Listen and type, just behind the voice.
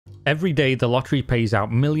Every day, the lottery pays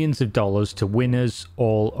out millions of dollars to winners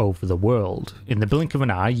all over the world. In the blink of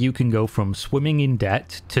an eye, you can go from swimming in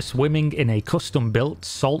debt to swimming in a custom-built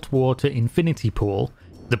saltwater infinity pool.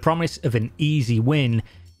 The promise of an easy win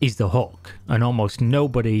is the hook, and almost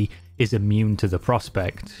nobody is immune to the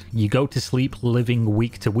prospect. You go to sleep living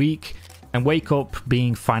week to week, and wake up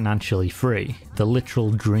being financially free. The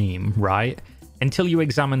literal dream, right? Until you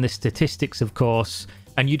examine the statistics, of course,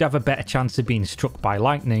 and you'd have a better chance of being struck by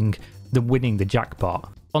lightning than winning the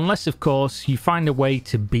jackpot. Unless, of course, you find a way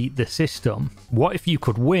to beat the system. What if you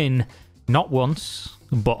could win, not once,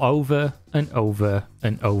 but over and over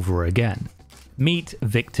and over again? Meet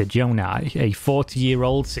Victor Jonai, a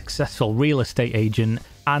 40-year-old successful real estate agent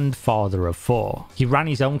and father of 4. He ran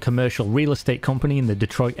his own commercial real estate company in the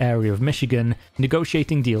Detroit area of Michigan,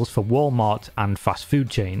 negotiating deals for Walmart and fast food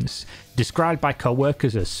chains. Described by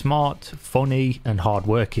co-workers as smart, funny, and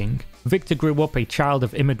hardworking, Victor grew up a child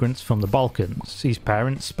of immigrants from the Balkans. His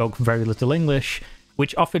parents spoke very little English,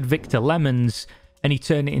 which offered Victor lemons, and he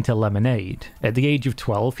turned it into lemonade. At the age of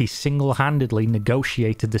 12, he single-handedly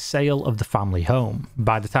negotiated the sale of the family home.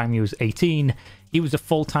 By the time he was 18, he was a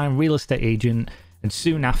full-time real estate agent, and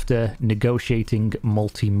soon after, negotiating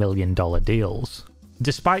multi-million-dollar deals.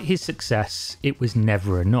 Despite his success, it was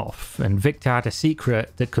never enough, and Victor had a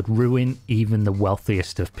secret that could ruin even the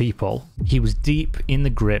wealthiest of people. He was deep in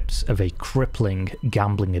the grips of a crippling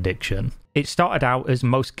gambling addiction. It started out as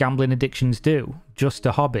most gambling addictions do, just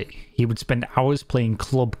a hobby. He would spend hours playing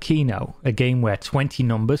Club Keno, a game where 20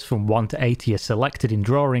 numbers from 1 to 80 are selected in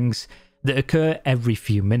drawings that occur every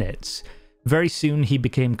few minutes. Very soon he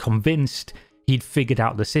became convinced he'd figured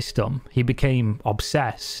out the system. He became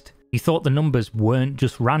obsessed. He thought the numbers weren't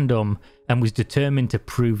just random and was determined to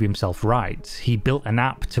prove himself right. He built an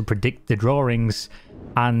app to predict the drawings,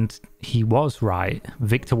 and he was right.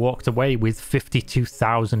 Victor walked away with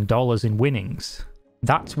 $52,000 in winnings.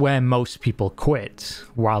 That's where most people quit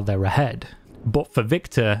while they're ahead. But for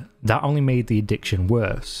Victor, that only made the addiction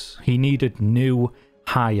worse. He needed new,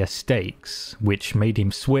 higher stakes, which made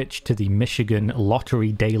him switch to the Michigan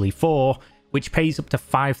Lottery Daily 4, which pays up to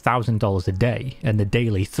 $5,000 a day, and the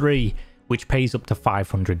Daily 3, which pays up to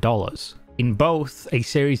 $500. In both, a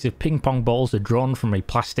series of ping pong balls are drawn from a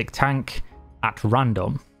plastic tank at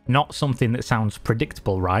random. Not something that sounds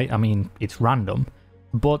predictable, right? I mean, it's random.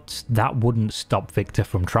 But that wouldn't stop Victor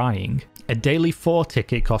from trying. A Daily 4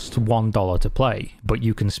 ticket costs $1 to play, but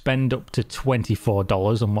you can spend up to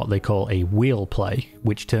 $24 on what they call a wheel play,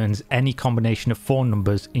 which turns any combination of 4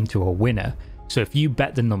 numbers into a winner. So if you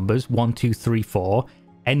bet the numbers 1, 2, 3, 4,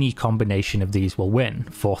 any combination of these will win.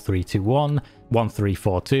 4, 3, 2, 1, 1, 3,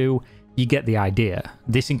 4, 2. You get the idea.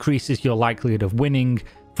 This increases your likelihood of winning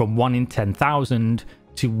from 1 in 10,000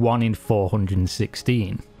 to 1 in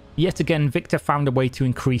 416. Yet again, Victor found a way to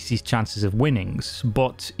increase his chances of winnings,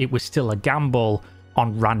 but it was still a gamble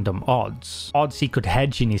on random odds. Odds he could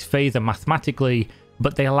hedge in his favour mathematically,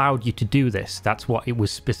 but they allowed you to do this. That's what it was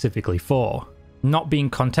specifically for. Not being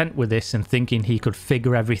content with this and thinking he could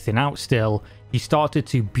figure everything out still, he started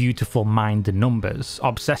to beautiful mind the numbers,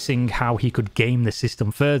 obsessing how he could game the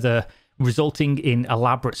system further, resulting in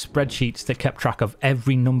elaborate spreadsheets that kept track of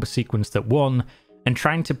every number sequence that won, and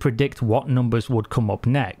trying to predict what numbers would come up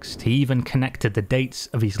next. He even connected the dates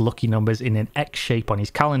of his lucky numbers in an X shape on his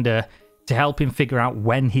calendar to help him figure out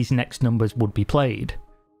when his next numbers would be played.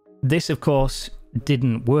 This, of course,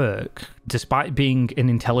 didn't work. Despite being an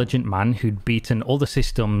intelligent man who'd beaten other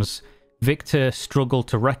systems, Victor struggled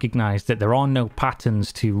to recognize that there are no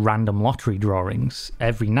patterns to random lottery drawings.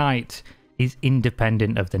 Every night is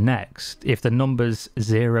independent of the next. If the numbers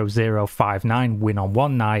 0059 win on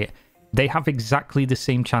one night, they have exactly the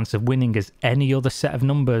same chance of winning as any other set of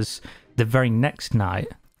numbers the very next night.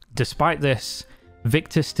 Despite this,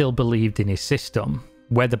 Victor still believed in his system.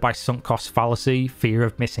 Whether by sunk cost fallacy, fear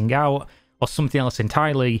of missing out, or something else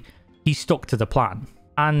entirely, he stuck to the plan.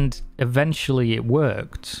 And eventually it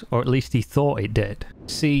worked, or at least he thought it did.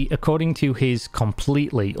 See, according to his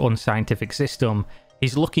completely unscientific system,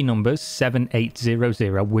 his lucky numbers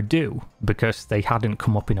 7800 were due, because they hadn't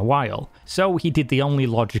come up in a while. So he did the only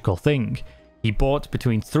logical thing. He bought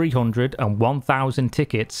between 300 and 1,000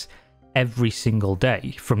 tickets every single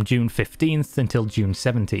day, from June 15th until June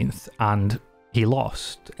 17th, and he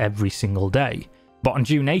lost every single day. But on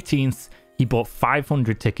June 18th, he bought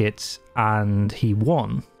 500 tickets and he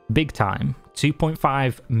won. Big time.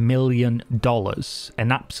 $2.5 million.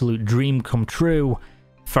 An absolute dream come true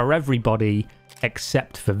for everybody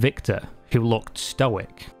except for Victor, who looked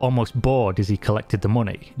stoic, almost bored as he collected the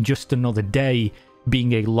money. Just another day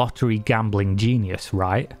being a lottery gambling genius,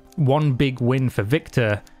 right? One big win for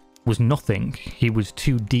Victor was nothing. He was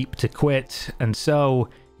too deep to quit, and so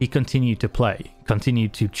he continued to play,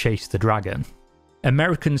 continued to chase the dragon.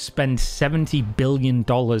 Americans spend $70 billion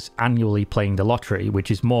annually playing the lottery,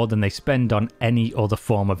 which is more than they spend on any other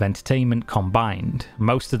form of entertainment combined.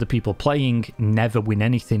 Most of the people playing never win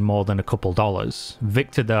anything more than a couple dollars.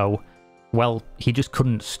 Victor, though, well, he just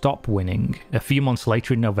couldn't stop winning. A few months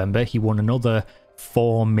later in November, he won another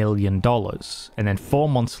 $4 million. And then 4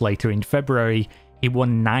 months later in February, he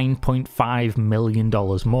won $9.5 million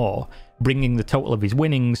more, bringing the total of his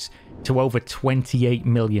winnings to over $28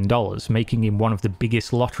 million, making him one of the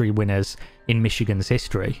biggest lottery winners in Michigan's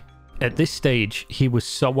history. At this stage, he was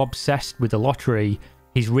so obsessed with the lottery,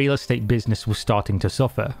 his real estate business was starting to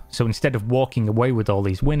suffer. So instead of walking away with all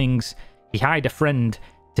these winnings, he hired a friend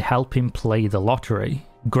to help him play the lottery.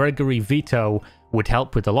 Gregory Vito would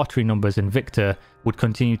help with the lottery numbers, and Victor would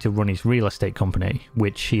continue to run his real estate company,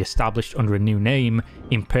 which he established under a new name,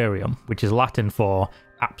 Imperium, which is Latin for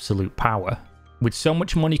absolute power. With so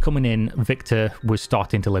much money coming in, Victor was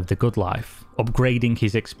starting to live the good life, upgrading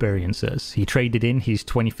his experiences. He traded in his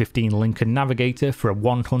 2015 Lincoln Navigator for a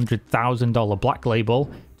 $100,000 Black Label,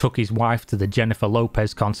 took his wife to the Jennifer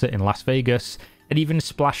Lopez concert in Las Vegas, and even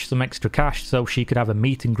splashed some extra cash so she could have a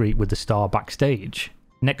meet and greet with the star backstage.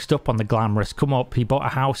 Next up on the glamorous come up, he bought a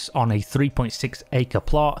house on a 3.6 acre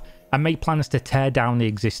plot and made plans to tear down the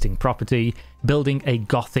existing property, building a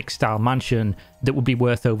Gothic-style mansion that would be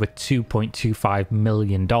worth over $2.25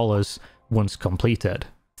 million once completed.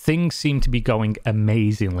 Things seem to be going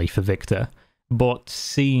amazingly for Victor, but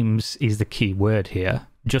seems is the key word here.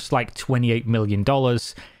 Just like $28 million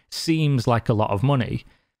seems like a lot of money.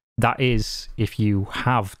 That is, if you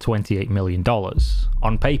have $28 million.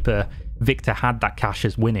 On paper, Victor had that cash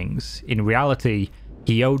as winnings. In reality,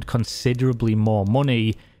 he owed considerably more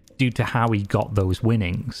money due to how he got those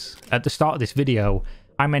winnings. At the start of this video,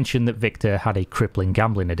 I mentioned that Victor had a crippling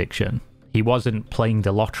gambling addiction. He wasn't playing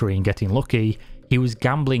the lottery and getting lucky, he was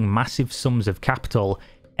gambling massive sums of capital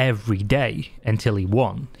every day until he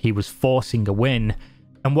won. He was forcing a win,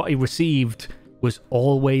 and what he received was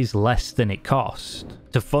always less than it cost.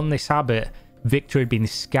 To fund this habit, Victor had been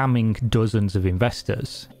scamming dozens of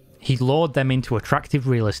investors. He lured them into attractive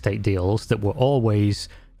real estate deals that were always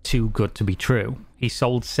too good to be true. He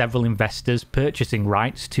sold several investors purchasing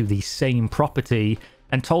rights to the same property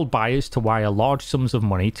and told buyers to wire large sums of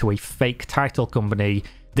money to a fake title company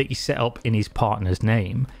that he set up in his partner's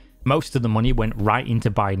name. Most of the money went right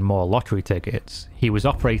into buying more lottery tickets. He was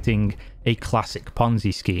operating a classic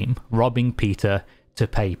Ponzi scheme, robbing Peter to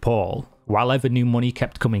pay Paul. While ever new money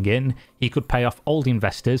kept coming in, he could pay off old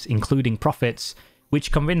investors, including profits,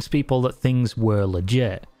 which convinced people that things were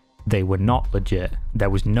legit. They were not legit.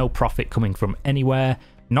 There was no profit coming from anywhere,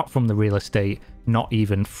 not from the real estate, not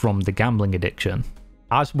even from the gambling addiction.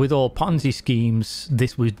 As with all Ponzi schemes,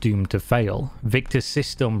 this was doomed to fail. Victor's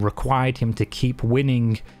system required him to keep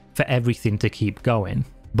winning for everything to keep going.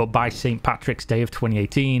 But by St. Patrick's Day of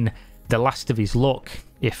 2018, the last of his luck,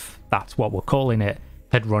 if that's what we're calling it,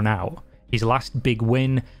 had run out. His last big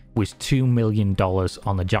win was $2 million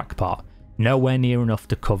on the jackpot, nowhere near enough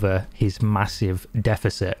to cover his massive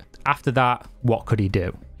deficit. After that, what could he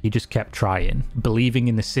do? He just kept trying, believing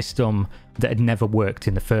in the system that had never worked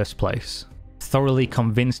in the first place. Thoroughly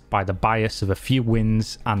convinced by the bias of a few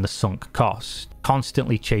wins and the sunk cost,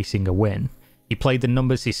 constantly chasing a win. He played the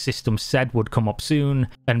numbers his system said would come up soon,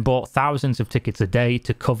 and bought thousands of tickets a day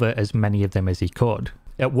to cover as many of them as he could.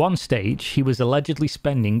 At one stage, he was allegedly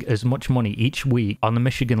spending as much money each week on the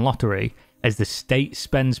Michigan lottery as the state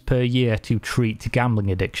spends per year to treat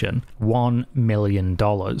gambling addiction, $1 million.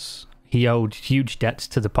 He owed huge debts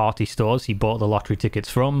to the party stores he bought the lottery tickets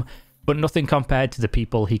from, but nothing compared to the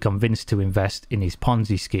people he convinced to invest in his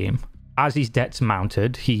Ponzi scheme. As his debts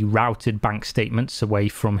mounted, he routed bank statements away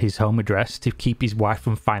from his home address to keep his wife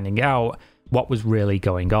from finding out what was really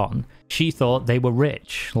going on. She thought they were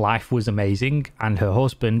rich, life was amazing, and her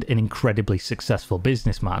husband an incredibly successful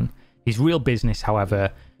businessman. His real business,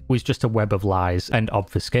 however, was just a web of lies and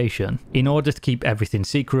obfuscation. In order to keep everything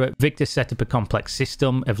secret, Victor set up a complex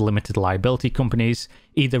system of limited liability companies,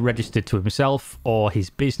 either registered to himself or his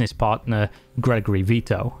business partner, Gregory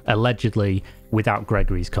Vito, allegedly without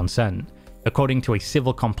Gregory's consent. According to a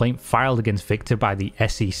civil complaint filed against Victor by the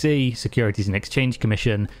SEC, Securities and Exchange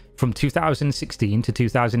Commission, from 2016 to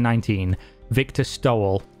 2019, Victor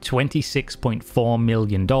stole $26.4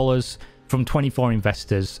 million from 24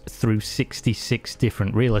 investors through 66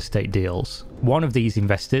 different real estate deals. One of these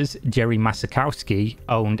investors, Jerry Masakowski,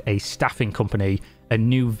 owned a staffing company and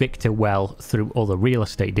knew Victor well through other real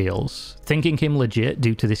estate deals. Thinking him legit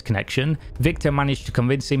due to this connection, Victor managed to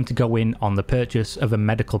convince him to go in on the purchase of a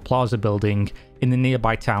medical plaza building in the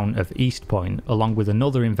nearby town of East Point, along with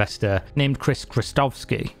another investor named Chris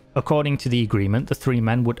Krostovsky. According to the agreement, the three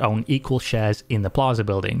men would own equal shares in the plaza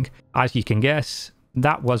building. As you can guess,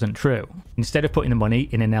 that wasn't true. Instead of putting the money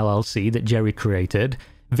in an LLC that Jerry created,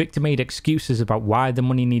 Victor made excuses about why the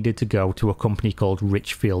money needed to go to a company called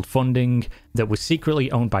Richfield Funding that was secretly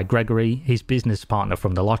owned by Gregory, his business partner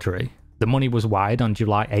from the lottery. The money was wired on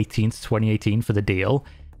July 18th, 2018 for the deal,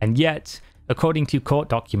 and yet, according to court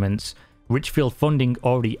documents, Richfield Funding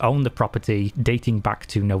already owned the property dating back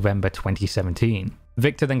to November 2017.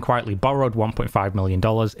 Victor then quietly borrowed $1.5 million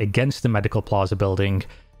against the Medical Plaza building,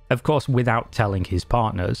 of course without telling his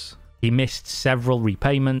partners. He missed several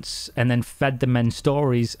repayments and then fed the men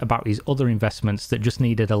stories about his other investments that just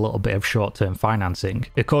needed a little bit of short-term financing.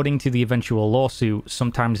 According to the eventual lawsuit,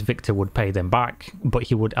 sometimes Victor would pay them back, but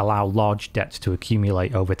he would allow large debts to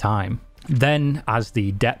accumulate over time. Then, as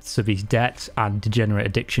the depths of his debt and degenerate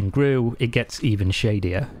addiction grew, it gets even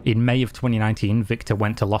shadier. In May of 2019, Victor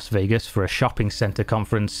went to Las Vegas for a shopping center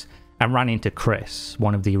conference and ran into Chris,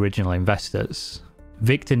 one of the original investors.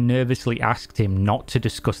 Victor nervously asked him not to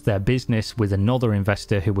discuss their business with another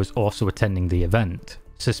investor who was also attending the event.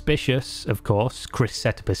 Suspicious, of course, Chris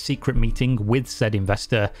set up a secret meeting with said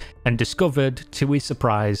investor and discovered, to his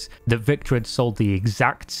surprise, that Victor had sold the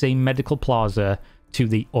exact same medical plaza to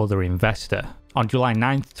the other investor. On July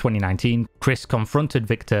 9th, 2019, Chris confronted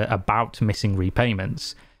Victor about missing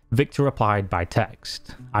repayments. Victor replied by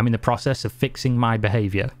text, "I'm in the process of fixing my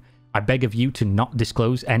behavior. I beg of you to not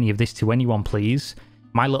disclose any of this to anyone, please.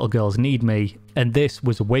 My little girls need me, and this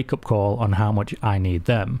was a wake-up call on how much I need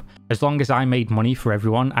them. As long as I made money for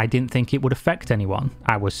everyone, I didn't think it would affect anyone.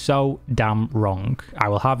 I was so damn wrong. I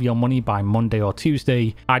will have your money by Monday or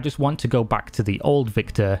Tuesday. I just want to go back to the old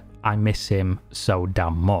Victor. I miss him so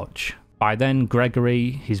damn much." By then,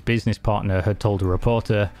 Gregory, his business partner, had told a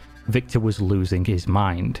reporter Victor was losing his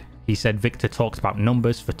mind. He said Victor talked about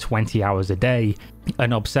numbers for 20 hours a day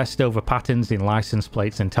and obsessed over patterns in license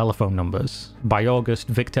plates and telephone numbers. By August,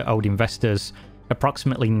 Victor owed investors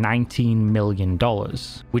approximately $19 million,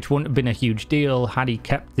 which wouldn't have been a huge deal had he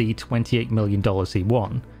kept the $28 million he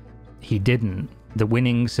won. He didn't. The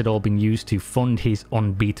winnings had all been used to fund his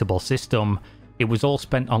unbeatable system. It was all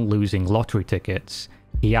spent on losing lottery tickets.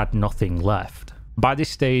 He had nothing left. By this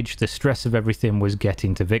stage, the stress of everything was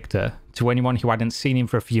getting to Victor. To anyone who hadn't seen him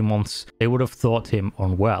for a few months, they would have thought him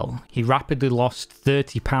unwell. He rapidly lost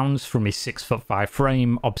 30 pounds from his 6'5"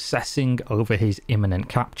 frame, obsessing over his imminent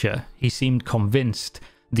capture. He seemed convinced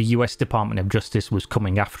the US Department of Justice was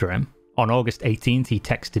coming after him. On August 18th, he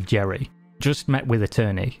texted Jerry, "Just met with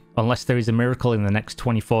attorney. Unless there is a miracle in the next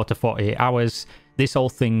 24 to 48 hours, this whole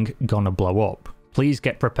thing gonna blow up. Please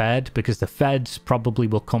get prepared because the feds probably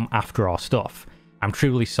will come after our stuff. I'm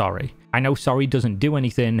truly sorry. I know sorry doesn't do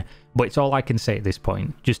anything, but it's all I can say at this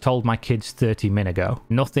point. Just told my kids 30 minutes ago.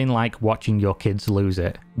 Nothing like watching your kids lose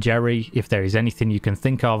it. Jerry, if there is anything you can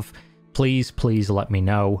think of, please let me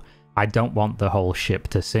know. I don't want the whole ship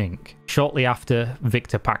to sink." Shortly after,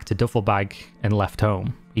 Victor packed a duffel bag and left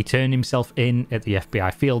home. He turned himself in at the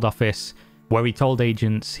FBI field office, where he told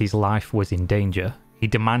agents his life was in danger. He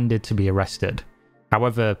demanded to be arrested.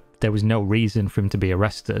 However, there was no reason for him to be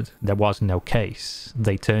arrested. There was no case.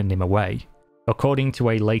 They turned him away. According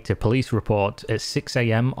to a later police report, at 6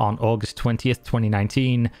 AM on August 20th,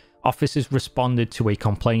 2019, officers responded to a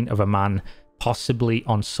complaint of a man possibly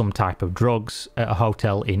on some type of drugs at a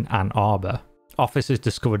hotel in Ann Arbor. Officers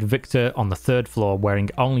discovered Victor on the third floor wearing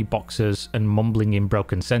only boxers and mumbling in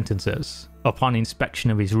broken sentences. Upon inspection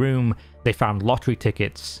of his room, they found lottery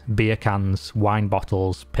tickets, beer cans, wine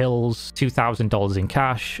bottles, pills, $2,000 in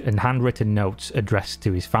cash, and handwritten notes addressed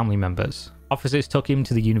to his family members. Officers took him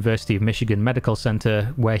to the University of Michigan Medical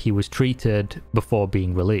Center, where he was treated before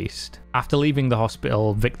being released. After leaving the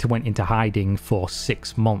hospital, Victor went into hiding for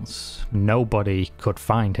 6 months. Nobody could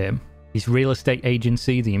find him. His real estate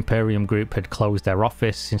agency, the Imperium Group, had closed their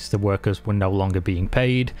office since the workers were no longer being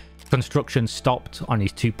paid. Construction stopped on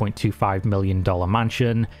his $2.25 million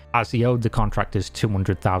mansion, as he owed the contractors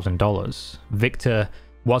 $200,000. Victor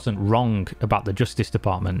wasn't wrong about the Justice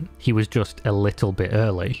Department, he was just a little bit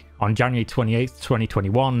early. On January 28,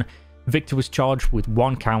 2021, Victor was charged with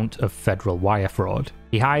 1 count of federal wire fraud.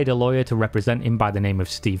 He hired a lawyer to represent him by the name of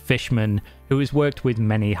Steve Fishman, who has worked with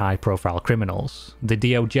many high-profile criminals. The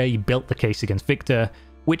DOJ built the case against Victor,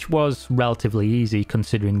 which was relatively easy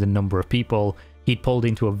considering the number of people he'd pulled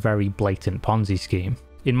into a very blatant Ponzi scheme.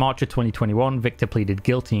 In March of 2021, Victor pleaded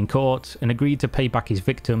guilty in court and agreed to pay back his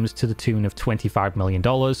victims to the tune of $25 million,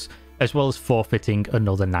 as well as forfeiting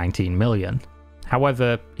another $19 million.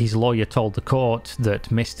 However, his lawyer told the court that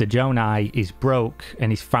Mr. Jonai is broke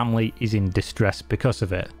and his family is in distress because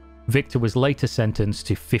of it. Victor was later sentenced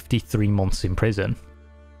to 53 months in prison.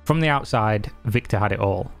 From the outside, Victor had it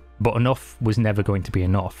all, but enough was never going to be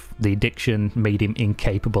enough. The addiction made him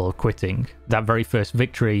incapable of quitting. That very first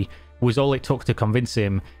victory was all it took to convince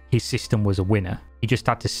him his system was a winner. He just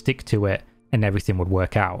had to stick to it and everything would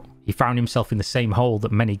work out. He found himself in the same hole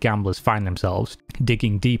that many gamblers find themselves,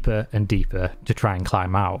 digging deeper and deeper to try and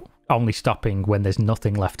climb out, only stopping when there's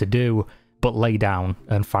nothing left to do but lay down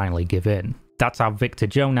and finally give in. That's how Victor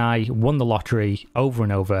Jonai won the lottery over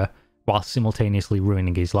and over while simultaneously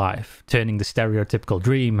ruining his life, turning the stereotypical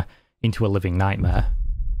dream into a living nightmare.